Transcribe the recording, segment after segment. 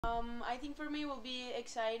I think for me it will be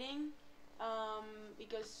exciting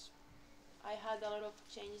because I had a lot of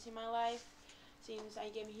changes in my life since I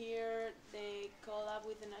came here, the collab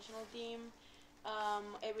with the national team,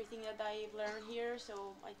 everything that I've learned here,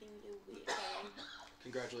 so I think it will be exciting.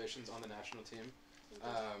 Congratulations on the national team.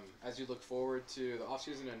 As you look forward to the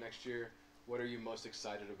offseason and next year, what are you most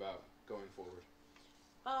excited about going forward?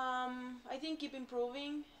 I think keep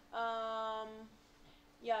improving.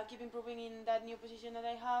 Keep improving in that new position that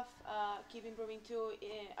I have. Keep improving too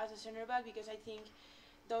as a center back because I think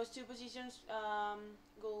those two positions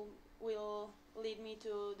will lead me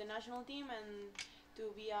to the national team and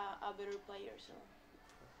to be a better player. So.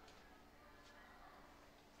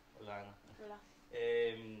 Hola, Ana. Hola.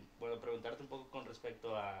 Bueno, preguntarte un poco con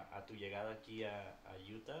respecto a tu llegada aquí a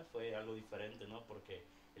Utah. Fue algo diferente, ¿no? Porque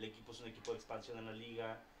el equipo es un equipo de expansión en la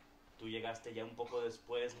liga. Tú llegaste ya un poco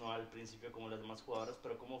después, no al principio como los demás jugadores,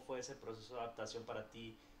 pero ¿cómo fue ese proceso de adaptación para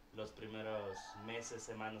ti los primeros meses,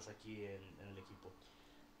 semanas aquí en el equipo?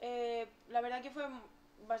 La verdad que fue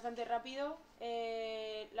bastante rápido.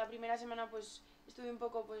 La primera semana pues estuve un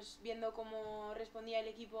poco pues viendo cómo respondía el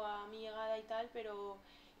equipo a mi llegada y tal, pero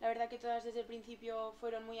la verdad que todas desde el principio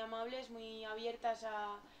fueron muy amables, muy abiertas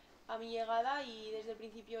a mi llegada y desde el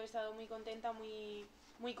principio he estado muy contenta, muy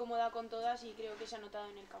cómoda con todas y creo que se ha notado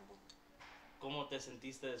en el campo. ¿Cómo te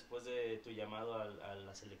sentiste después de tu llamado a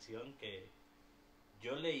la selección? Que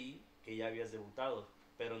yo leí que ya habías debutado,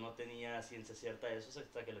 pero no tenía ciencia cierta de eso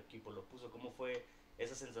hasta que el equipo lo puso. ¿Cómo fue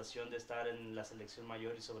esa sensación de estar en la selección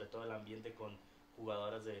mayor y sobre todo el ambiente con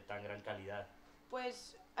jugadoras de tan gran calidad?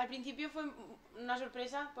 Pues al principio fue una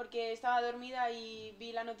sorpresa porque estaba dormida y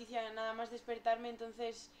vi la noticia nada más despertarme,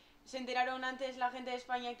 entonces se enteraron antes la gente de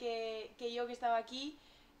España que yo que estaba aquí,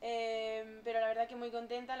 pero la verdad que muy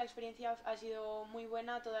contenta, la experiencia ha sido muy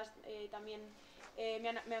buena, todas también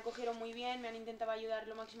me acogieron muy bien, me han intentado ayudar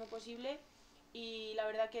lo máximo posible y la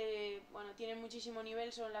verdad que bueno, tienen muchísimo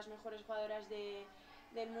nivel, son las mejores jugadoras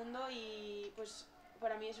del mundo y pues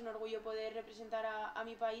para mí es un orgullo poder representar a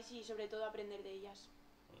mi país y sobre todo aprender de ellas.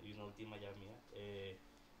 Y una última ya mía.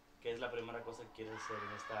 ¿Qué es la primera cosa que quieres hacer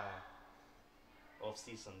en esta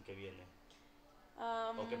off-season que viene?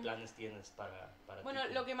 ¿O qué planes tienes para Bueno,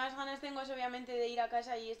 ti? lo que más ganas tengo es obviamente de ir a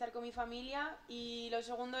casa y estar con mi familia y lo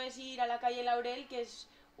segundo es ir a la calle Laurel, que es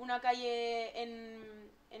una calle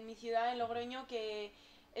en mi ciudad, en Logroño, que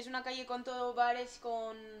es una calle con todo bares,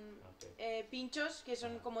 con pinchos, que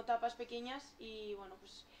son como tapas pequeñas y bueno,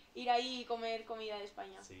 pues ir ahí y comer comida de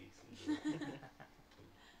España. Sí, sin duda.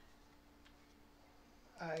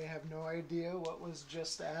 I have no idea what was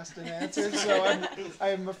just asked and answered, so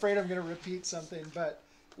I'm afraid I'm going to repeat something. But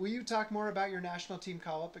will you talk more about your national team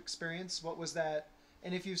call-up experience? What was that?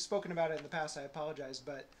 And if you've spoken about it in the past, I apologize,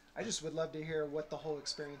 but I just would love to hear what the whole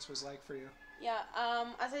experience was like for you. Yeah,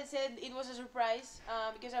 as I said, it was a surprise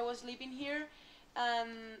because I was sleeping here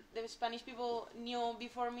and the Spanish people knew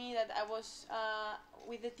before me that I was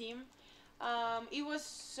with the team. It was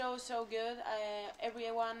so good.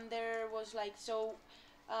 Everyone there was like so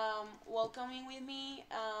welcoming with me.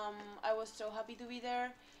 I was so happy to be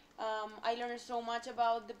there. I learned so much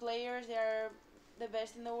about the players. They are the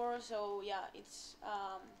best in the world. So yeah, it's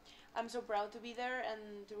I'm so proud to be there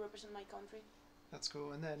and to represent my country. That's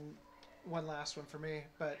cool. And then one last one for me,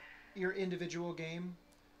 but your individual game,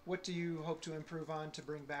 what do you hope to improve on to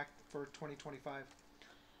bring back for 2025?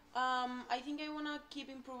 I think I want to keep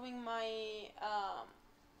improving my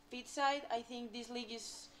feet side. I think this league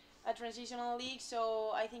is a transitional league,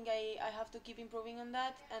 so I think I have to keep improving on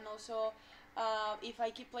that. And also, if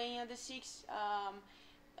I keep playing at the six,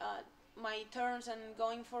 my turns and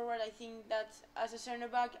going forward, I think that as a center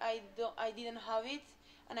back, I didn't have it,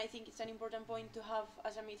 and I think it's an important point to have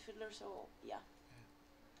as a midfielder. So yeah.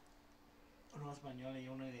 Uno español y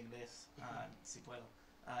uno en inglés, si puedo.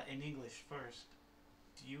 In English first,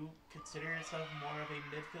 do you consider yourself more of a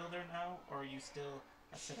midfielder now, or are you still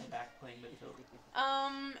a center back playing midfield?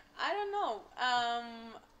 I don't know.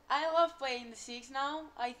 I love playing the six now.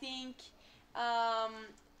 I think I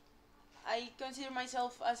consider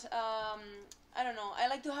myself as I don't know. I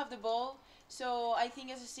like to have the ball, so I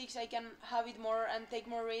think as a six I can have it more and take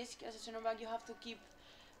more risk. As a center back, you have to keep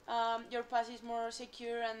your passes more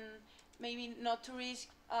secure and maybe not to risk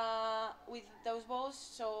with those balls.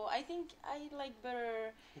 So I think I like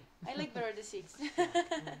better the six.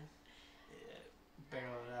 Pero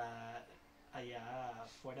allá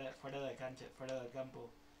fuera de cancha, fuera del campo,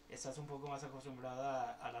 ¿estás un poco más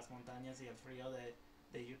acostumbrada a las montañas y al frío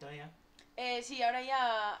de Utah ya? Sí, ahora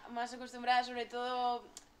ya más acostumbrada, sobre todo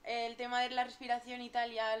el tema de la respiración y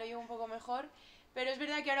tal, ya lo llevo un poco mejor. Pero es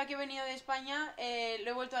verdad que ahora que he venido de España lo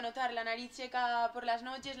he vuelto a notar, la nariz seca por las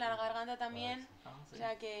noches, la garganta también, Ah, sí. o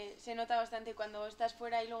sea que se nota bastante cuando estás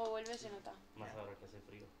fuera y luego vuelves, se nota. Más ahora que hace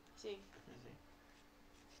frío. Sí. Sí, sí.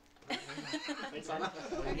 Thanks, Ana.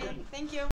 Okay, thank you.